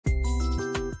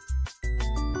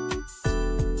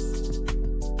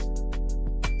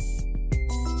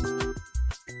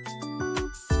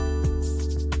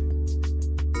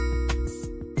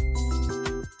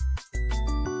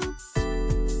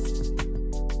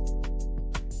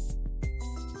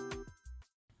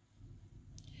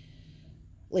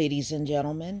Ladies and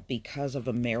gentlemen, because of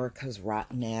America's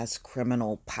rotten ass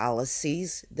criminal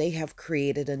policies, they have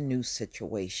created a new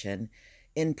situation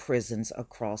in prisons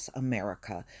across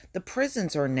America. The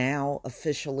prisons are now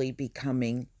officially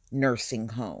becoming nursing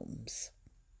homes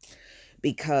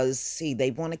because, see,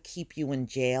 they want to keep you in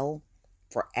jail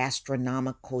for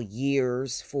astronomical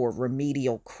years for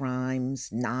remedial crimes,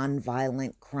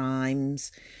 nonviolent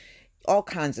crimes, all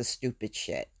kinds of stupid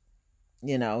shit.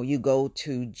 You go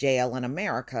to jail in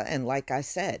America, and like I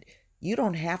said, you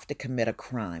don't have to commit a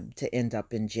crime to end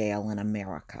up in jail in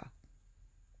America.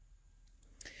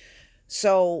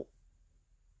 So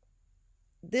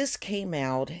this came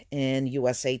out in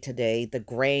USA Today, the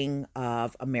graying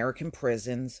of American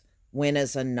prisons. When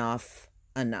is enough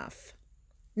enough?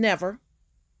 Never.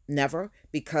 Never,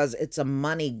 because it's a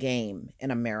money game in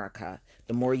America.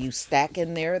 The more you stack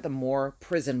in there, the more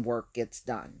prison work gets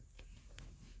done.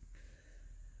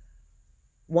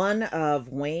 One of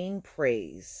Wayne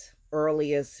Prey's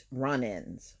earliest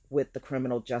run-ins with the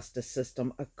criminal justice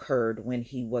system occurred when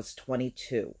he was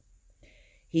 22.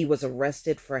 He was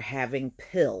arrested for having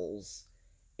pills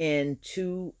in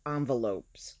 2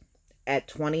 envelopes. At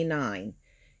 29,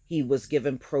 he was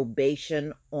given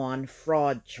probation on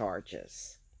fraud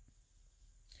charges.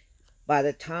 By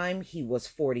the time he was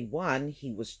 41,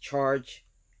 he was charged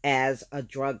as a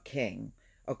drug king,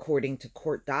 according to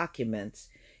court documents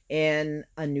in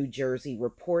a New Jersey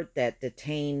report that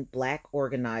detained black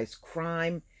organized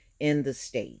crime in the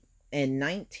state. In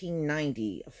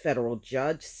 1990, a federal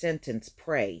judge sentenced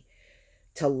Prey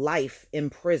to life in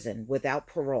prison without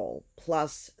parole,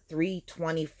 plus 3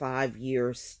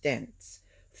 25-year stints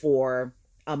for,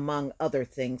 among other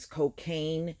things,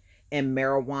 cocaine and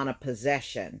marijuana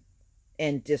possession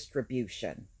and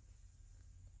distribution.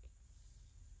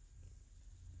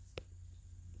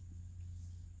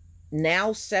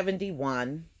 Now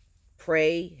 71,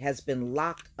 Prey has been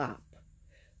locked up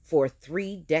for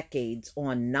 3 decades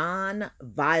on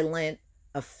non-violent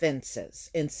offenses.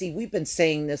 And see, we've been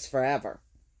saying this forever.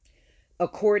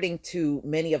 According to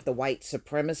many of the white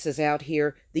supremacists out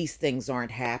here, these things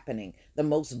aren't happening. The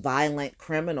most violent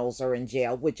criminals are in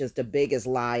jail, which is the biggest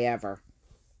lie ever.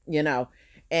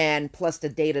 And plus the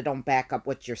data don't back up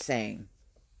what you're saying.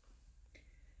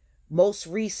 Most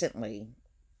recently,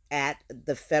 at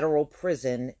the federal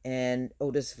prison in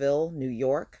Otisville, New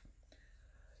York,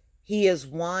 he is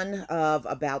one of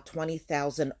about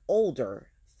 20,000 older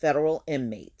federal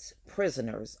inmates,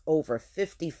 prisoners over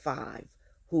 55,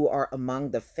 who are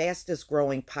among the fastest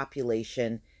growing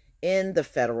population in the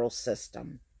federal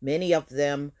system. Many of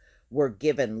them were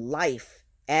given life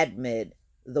amid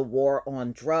the war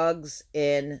on drugs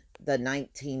in the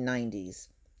 1990s.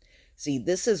 See,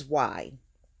 this is why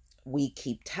we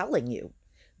keep telling you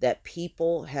that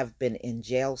people have been in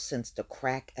jail since the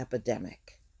crack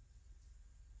epidemic.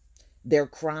 Their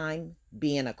crime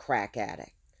being a crack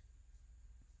addict.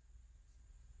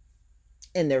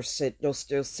 And they're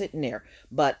still sitting there.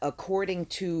 But according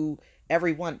to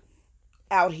everyone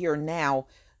out here now,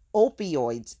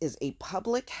 opioids is a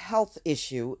public health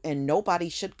issue and nobody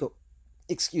should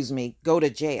go to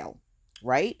jail,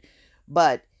 right?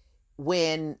 But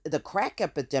when the crack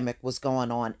epidemic was going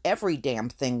on, every damn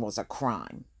thing was a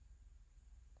crime.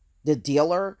 The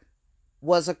dealer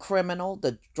was a criminal.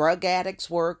 The drug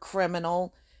addicts were a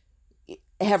criminal.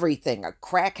 Everything. A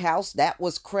crack house, that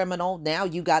was criminal. Now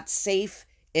you got safe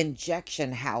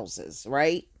injection houses,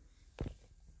 right?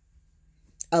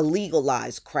 A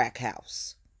legalized crack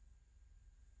house.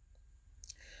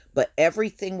 But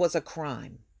everything was a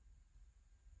crime.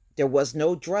 There was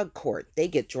no drug court. They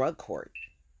get drug court.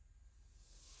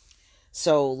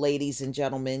 So, ladies and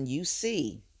gentlemen, you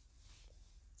see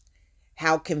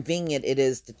how convenient it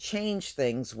is to change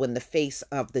things when the face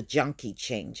of the junkie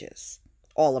changes.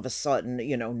 All of a sudden,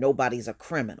 nobody's a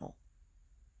criminal.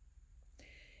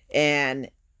 And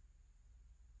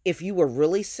if you were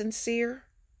really sincere,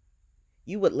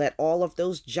 you would let all of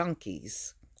those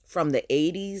junkies from the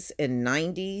 80s and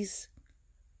 90s,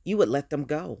 you would let them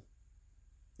go.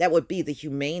 That would be the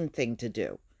humane thing to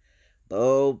do.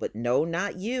 Oh, but no,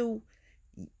 not you.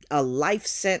 A life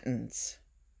sentence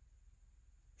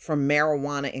for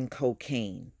marijuana and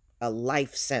cocaine. A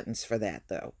life sentence for that,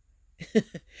 though.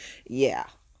 Yeah,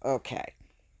 okay.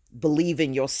 Believe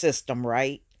in your system,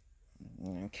 right?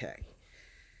 Okay.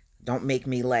 Don't make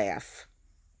me laugh.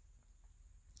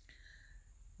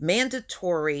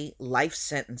 Mandatory life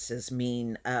sentences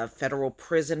mean a federal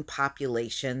prison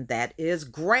population that is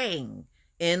graying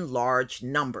in large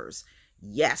numbers.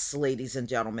 Yes, ladies and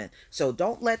gentlemen. So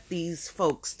don't let these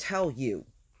folks tell you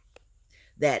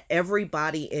that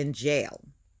everybody in jail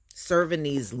serving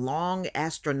these long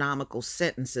astronomical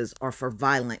sentences are for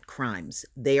violent crimes.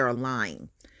 They are lying.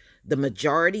 The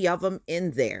majority of them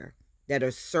in there that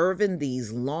are serving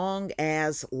these long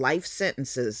as life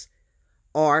sentences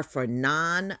are for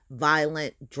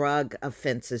non-violent drug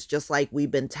offenses, just like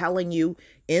we've been telling you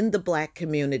in the Black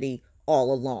community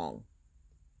all along.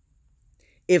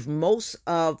 If most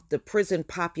of the prison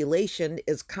population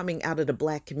is coming out of the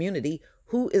Black community,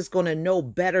 who is going to know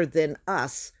better than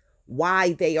us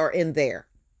why they are in there?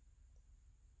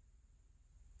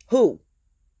 Who?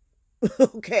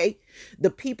 Okay, the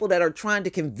people that are trying to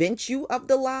convince you of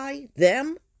the lie,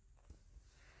 them?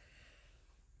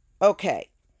 Okay.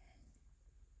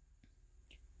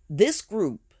 This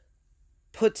group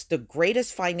puts the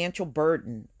greatest financial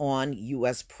burden on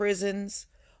U.S. prisons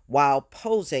while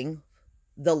posing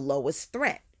the lowest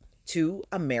threat to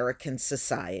American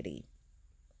society.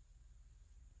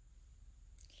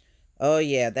 Oh,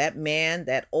 yeah, that man,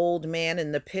 that old man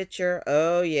in the picture,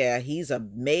 oh, yeah, he's a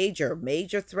major,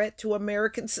 major threat to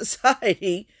American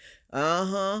society.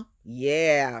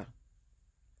 Yeah.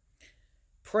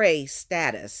 Prey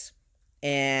status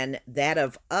and that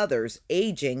of others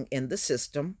aging in the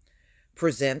system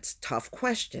presents tough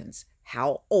questions.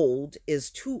 How old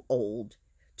is too old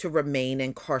to remain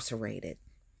incarcerated?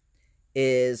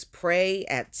 Is Prey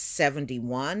at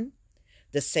 71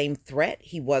 the same threat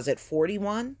he was at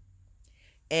 41?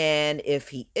 And if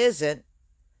he isn't,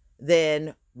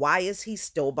 then why is he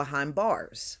still behind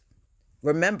bars?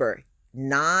 Remember,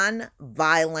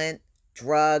 non-violent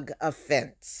drug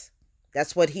offense.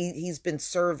 That's what he's been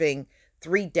serving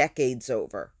 3 decades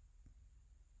over.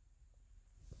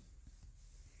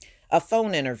 A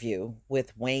phone interview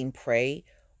with Wayne Prey,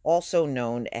 also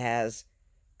known as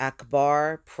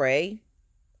Akbar Prey,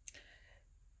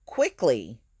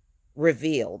 quickly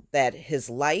revealed that his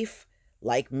life,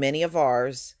 like many of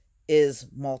ours, is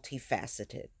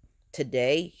multifaceted.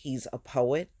 Today, he's a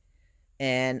poet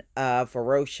and a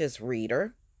ferocious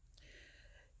reader.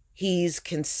 He's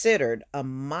considered a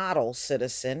model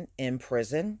citizen in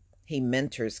prison. He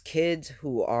mentors kids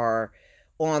who are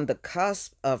on the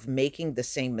cusp of making the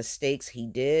same mistakes he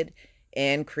did,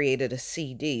 and created a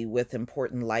CD with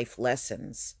important life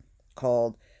lessons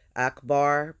called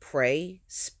Akbar Prey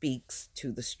Speaks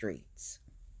to the Streets.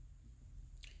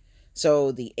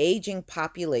 So the aging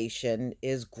population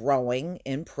is growing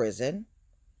in prison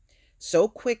so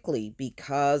quickly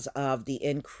because of the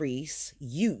increased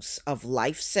use of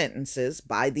life sentences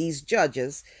by these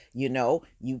judges. You know,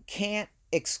 you can't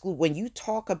exclude, when you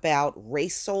talk about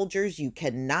race soldiers, you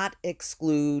cannot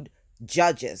exclude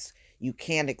judges. You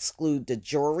can't exclude the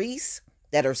juries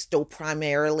that are still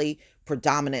predominantly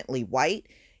white.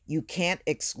 You can't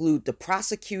exclude the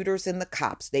prosecutors and the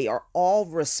cops. They are all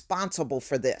responsible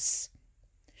for this.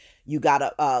 You got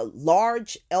a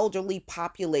large elderly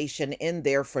population in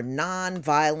there for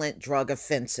non-violent drug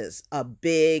offenses, a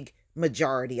big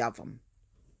majority of them.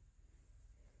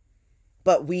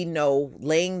 But we know,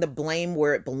 laying the blame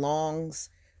where it belongs,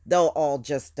 they'll all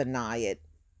just deny it,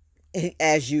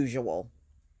 as usual.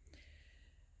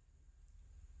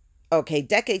 Okay,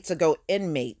 decades ago,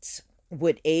 inmates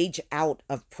would age out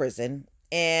of prison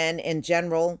and, in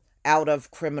general, out of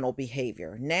criminal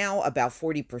behavior. Now, about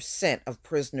 40% of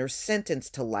prisoners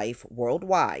sentenced to life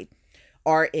worldwide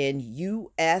are in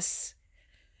U.S.,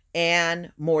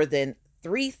 and more than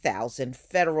 3,000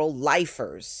 federal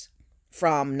lifers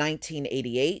from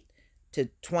 1988 to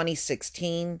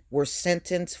 2016 were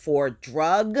sentenced for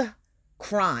drug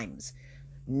crimes,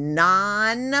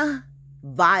 non-violent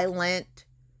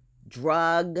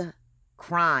drug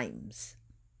crimes.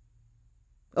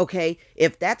 Okay,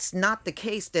 if that's not the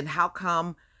case, then how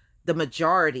come the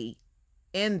majority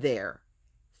in there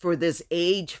for this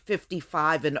age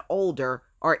 55 and older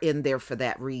are in there for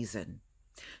that reason?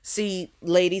 See,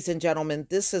 ladies and gentlemen,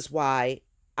 this is why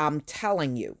I'm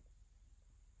telling you,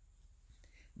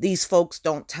 these folks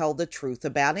don't tell the truth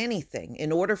about anything.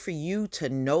 In order for you to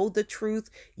know the truth,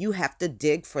 you have to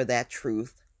dig for that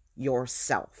truth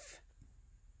yourself.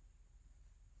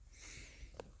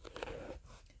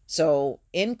 So,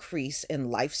 increase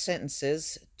in life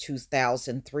sentences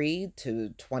 2003 to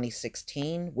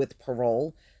 2016, with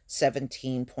parole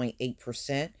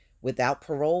 17.8%, without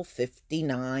parole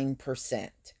 59%,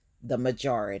 the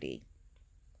majority.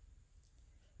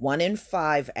 1 in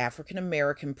 5 African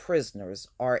American prisoners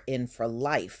are in for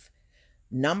life.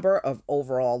 Number of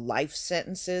overall life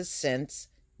sentences since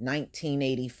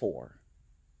 1984.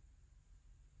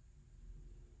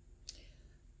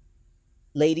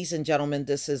 Ladies and gentlemen,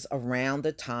 this is around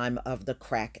the time of the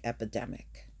crack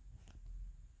epidemic.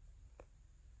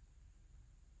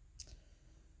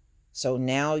 So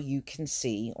now you can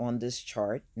see on this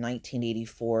chart,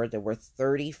 1984, there were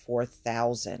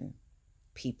 34,000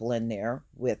 people in there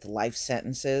with life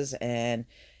sentences. And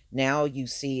now you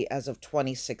see, as of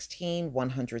 2016,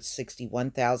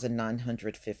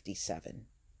 161,957.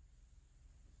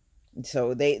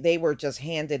 So they were just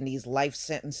handing these life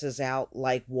sentences out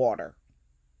like water.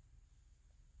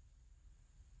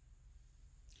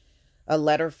 A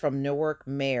letter from Newark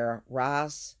Mayor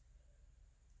Ras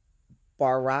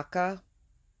Baraka,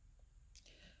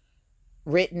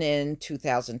 written in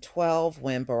 2012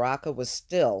 when Baraka was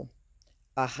still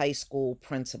a high school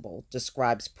principal,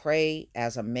 describes Prey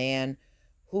as a man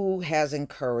who has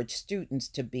encouraged students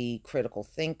to be critical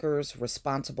thinkers,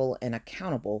 responsible, and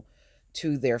accountable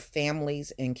to their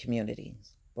families and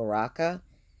communities. Baraka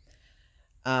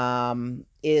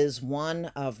is one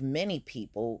of many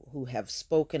people who have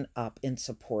spoken up in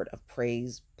support of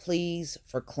Prey's pleas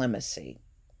for clemency,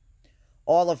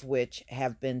 all of which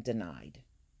have been denied.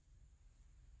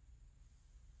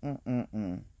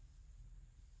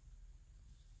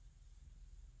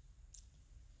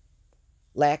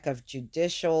 Lack of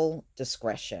judicial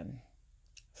discretion.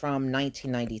 From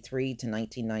 1993 to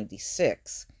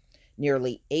 1996,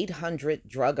 nearly 800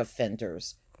 drug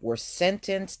offenders were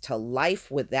sentenced to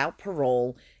life without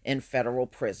parole in federal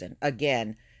prison.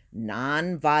 Again,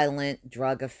 non-violent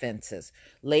drug offenses.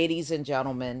 Ladies and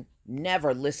gentlemen,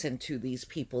 never listen to these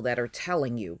people that are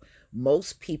telling you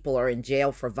most people are in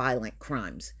jail for violent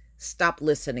crimes. Stop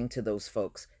listening to those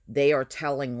folks. They are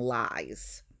telling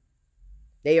lies.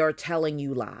 They are telling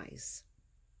you lies.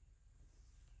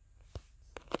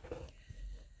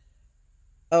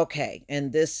 Okay,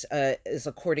 and this is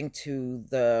according to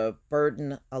the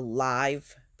Burden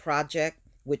Alive project,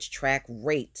 which track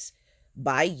rates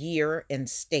by year and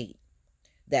state.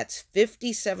 That's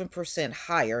 57%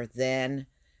 higher than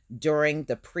during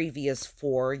the previous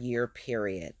 4-year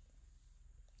period.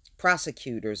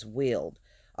 Prosecutors wield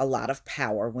a lot of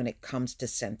power when it comes to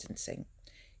sentencing.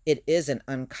 It isn't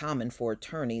uncommon for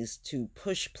attorneys to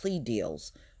push plea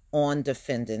deals on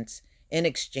defendants in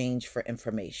exchange for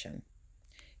information.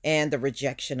 And the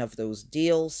rejection of those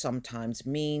deals sometimes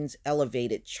means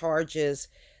elevated charges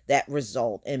that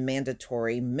result in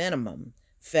mandatory minimum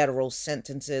federal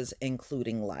sentences,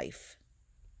 including life.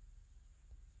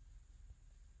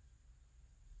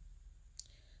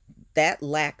 That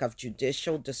lack of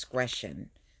judicial discretion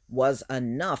was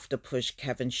enough to push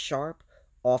Kevin Sharp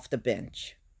off the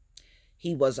bench.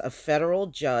 He was a federal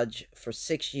judge for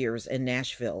 6 years in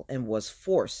Nashville and was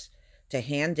forced to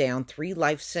hand down 3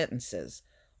 life sentences,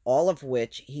 all of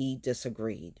which he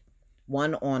disagreed.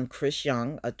 One on Chris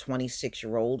Young, a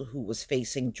 26-year-old who was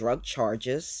facing drug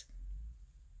charges.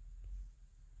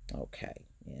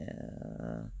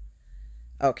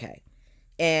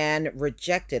 And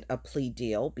rejected a plea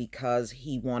deal because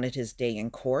he wanted his day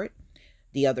in court.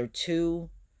 The other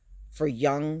 2 for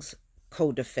Young's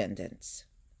co-defendants.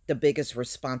 The biggest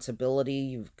responsibility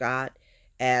you've got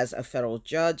as a federal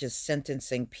judge is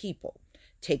sentencing people,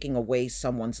 taking away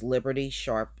someone's liberty,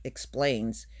 Sharp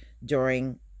explains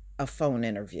during a phone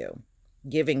interview.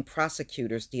 Giving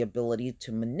prosecutors the ability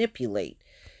to manipulate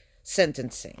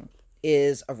sentencing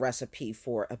is a recipe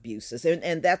for abuses.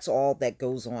 And that's all that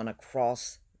goes on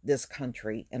across this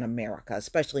country in America,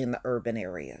 especially in the urban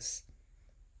areas.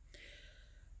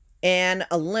 And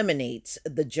eliminates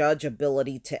the judge's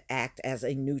ability to act as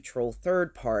a neutral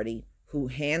third party who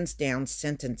hands down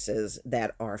sentences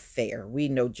that are fair. We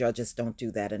know judges don't do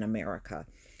that in America.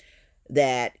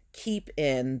 That keep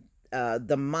in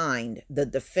the mind the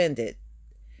defendant,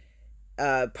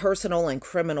 personal and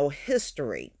criminal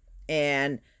history,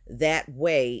 and that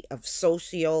way of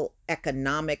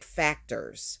socio-economic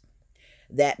factors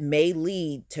that may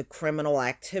lead to criminal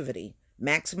activity.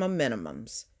 Maximum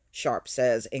minimums, Sharp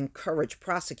says, encourage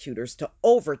prosecutors to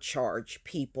overcharge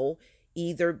people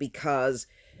either because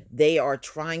they are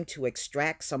trying to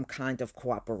extract some kind of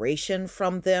cooperation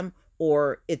from them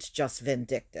or it's just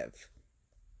vindictive.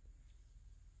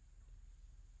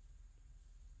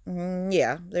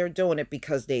 Yeah, they're doing it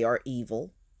because they are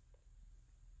evil.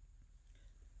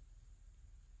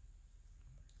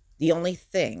 The only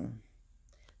thing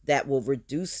that will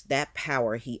reduce that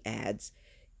power, he adds,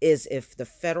 is if the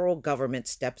federal government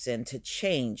steps in to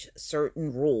change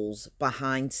certain rules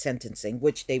behind sentencing,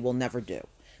 which they will never do.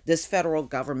 This federal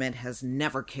government has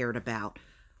never cared about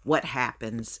what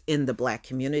happens in the Black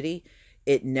community.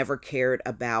 It never cared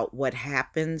about what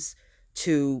happens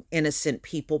to innocent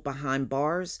people behind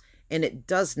bars. And it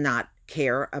does not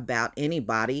care about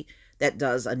anybody that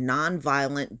does a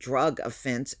nonviolent drug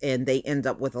offense and they end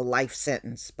up with a life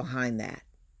sentence behind that.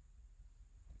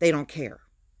 They don't care.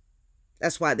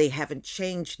 That's why they haven't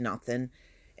changed nothing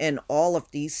in all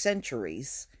of these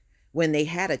centuries. When they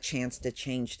had a chance to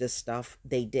change this stuff,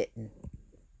 they didn't.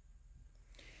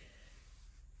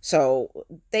 So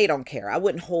they don't care. I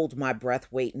wouldn't hold my breath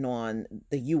waiting on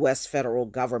the U.S. federal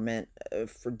government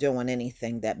for doing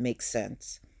anything that makes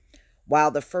sense.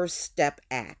 While the First Step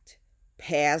Act,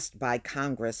 passed by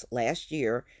Congress last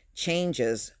year,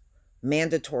 changes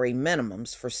mandatory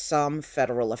minimums for some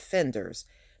federal offenders,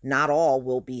 not all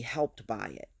will be helped by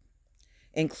it,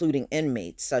 including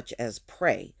inmates such as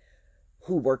Prey,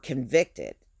 who were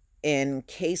convicted in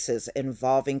cases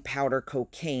involving powder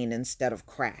cocaine instead of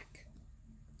crack.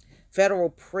 Federal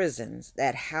prisons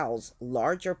that house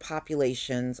larger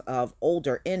populations of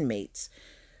older inmates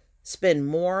spend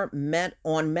more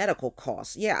on medical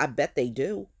costs. Yeah, I bet they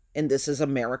do. And this is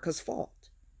America's fault.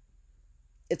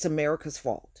 It's America's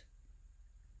fault.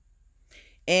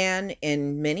 And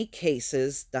in many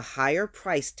cases, the higher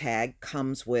price tag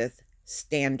comes with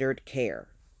standard care.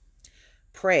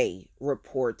 Prey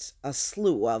reports a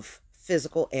slew of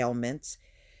physical ailments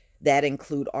that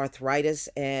include arthritis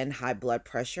and high blood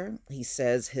pressure. He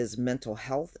says his mental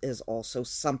health is also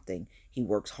something he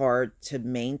works hard to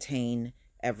maintain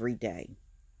every day.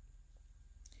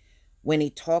 When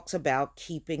he talks about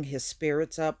keeping his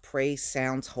spirits up, Prey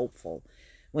sounds hopeful.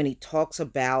 When he talks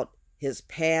about his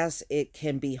past, it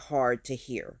can be hard to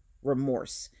hear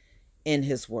remorse in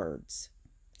his words.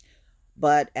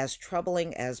 But as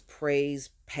troubling as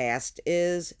Prey's past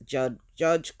is,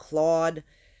 Judge Claude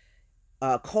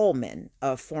Coleman,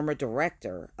 a former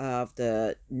director of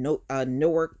the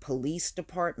Newark Police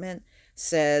Department,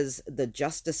 says the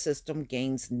justice system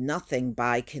gains nothing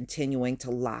by continuing to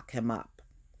lock him up.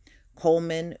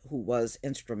 Coleman, who was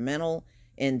instrumental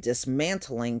in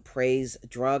dismantling Prey's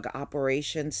drug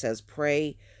operation, says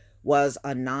Prey was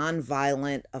a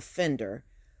nonviolent offender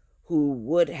who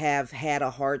would have had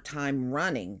a hard time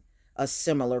running a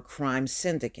similar crime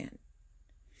syndicate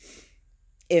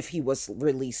if he was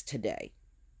released today.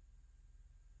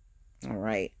 All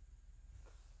right.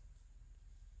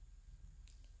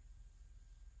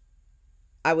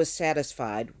 I was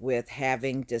satisfied with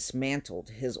having dismantled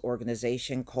his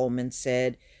organization, Coleman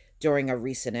said during a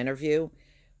recent interview.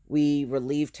 We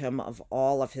relieved him of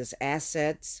all of his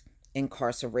assets.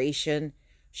 Incarceration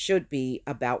should be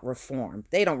about reform.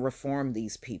 They don't reform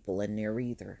these people in there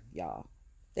either, y'all.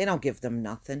 They don't give them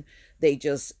nothing. They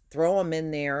just throw them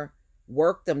in there,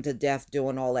 work them to death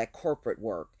doing all that corporate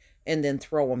work, and then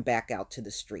throw them back out to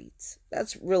the streets.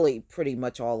 That's really pretty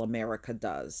much all America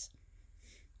does.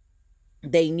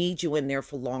 They need you in there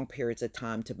for long periods of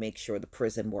time to make sure the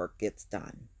prison work gets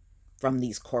done from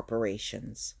these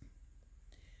corporations.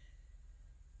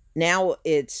 Now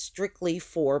it's strictly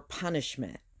for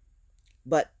punishment,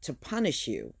 but to punish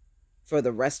you for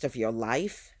the rest of your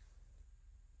life?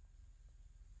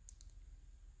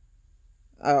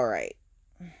 All right.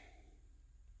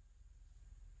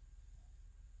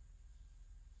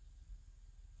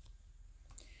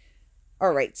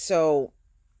 All right, so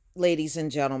ladies and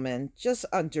gentlemen, just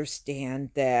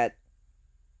understand that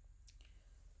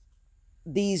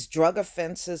these drug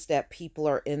offenses that people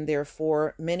are in there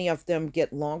for, many of them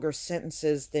get longer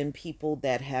sentences than people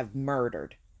that have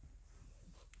murdered.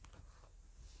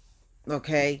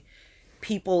 Okay?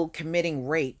 People committing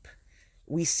rape,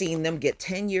 we've seen them get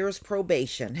 10 years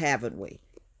probation, haven't we?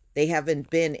 They haven't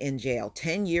been in jail.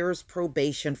 10 years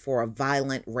probation for a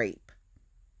violent rape,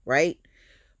 right?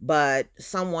 But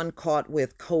someone caught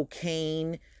with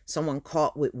cocaine, someone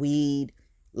caught with weed,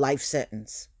 life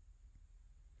sentence.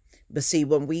 But see,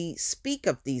 when we speak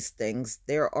of these things,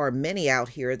 there are many out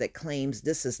here that claims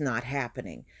this is not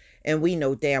happening. And we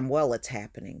know damn well it's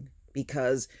happening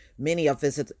because many of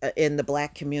us in the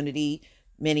Black community,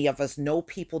 many of us know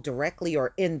people directly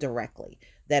or indirectly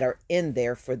that are in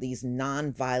there for these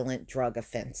nonviolent drug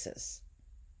offenses.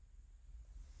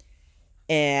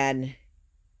 And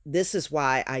this is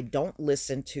why I don't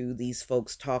listen to these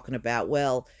folks talking about,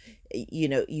 well,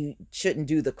 you shouldn't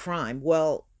do the crime.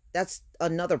 Well, that's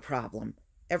another problem.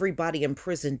 Everybody in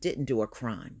prison didn't do a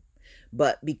crime.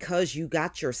 But because you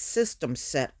got your system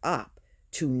set up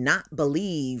to not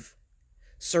believe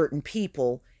certain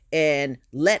people and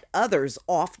let others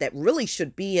off that really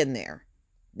should be in there,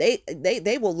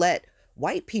 they will let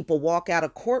white people walk out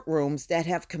of courtrooms that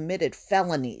have committed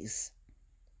felonies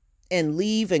and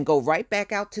leave and go right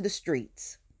back out to the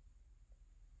streets.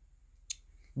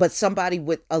 But somebody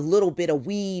with a little bit of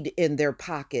weed in their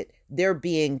pocket, they're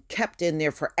being kept in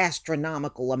there for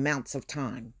astronomical amounts of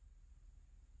time.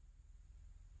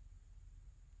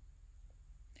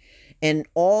 And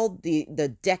all the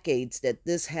decades that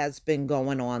this has been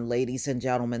going on, ladies and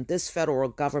gentlemen, this federal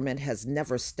government has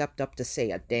never stepped up to say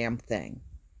a damn thing.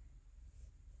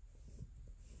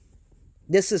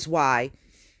 This is why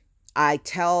I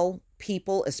tell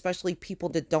people, especially people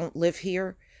that don't live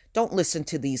here, don't listen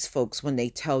to these folks when they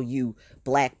tell you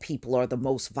black people are the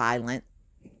most violent.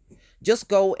 Just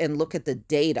go and look at the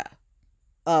data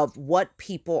of what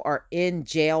people are in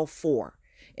jail for,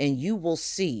 and you will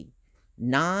see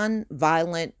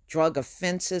non-violent drug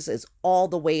offenses is all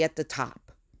the way at the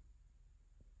top.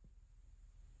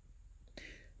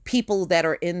 People that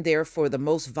are in there for the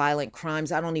most violent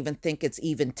crimes, I don't even think it's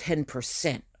even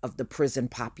 10% of the prison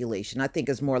population. I think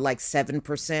it's more like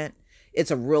 7%.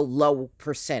 It's a real low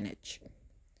percentage.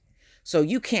 So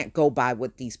you can't go by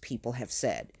what these people have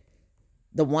said.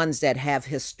 The ones that have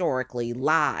historically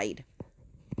lied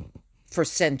for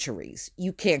centuries.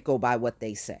 You can't go by what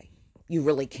they say. You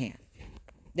really can't.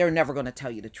 They're never going to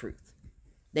tell you the truth.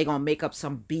 They're going to make up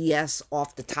some BS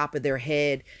off the top of their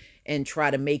head and try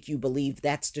to make you believe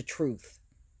that's the truth.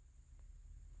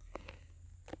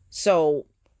 So,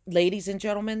 ladies and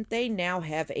gentlemen, they now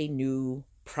have a new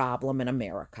problem in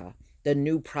America. The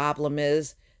new problem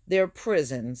is their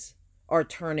prisons are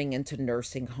turning into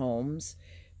nursing homes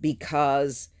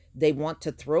because they want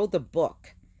to throw the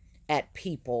book at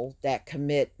people that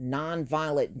commit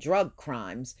nonviolent drug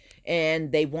crimes,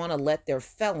 and they want to let their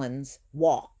felons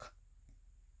walk.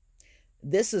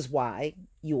 This is why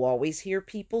you always hear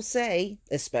people say,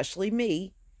 especially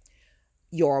me,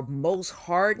 your most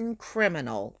hardened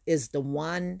criminal is the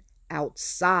one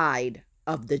outside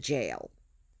of the jail.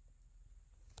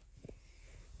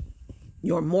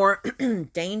 Your more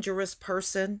dangerous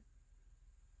person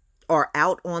are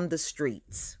out on the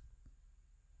streets.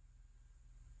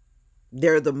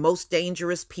 They're the most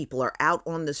dangerous people are out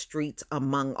on the streets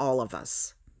among all of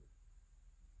us.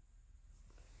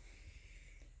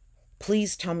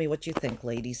 Please tell me what you think,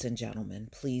 ladies and gentlemen.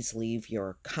 Please leave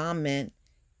your comment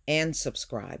and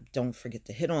subscribe. Don't forget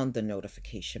to hit on the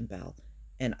notification bell,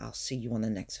 and I'll see you on the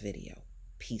next video.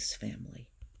 Peace, family.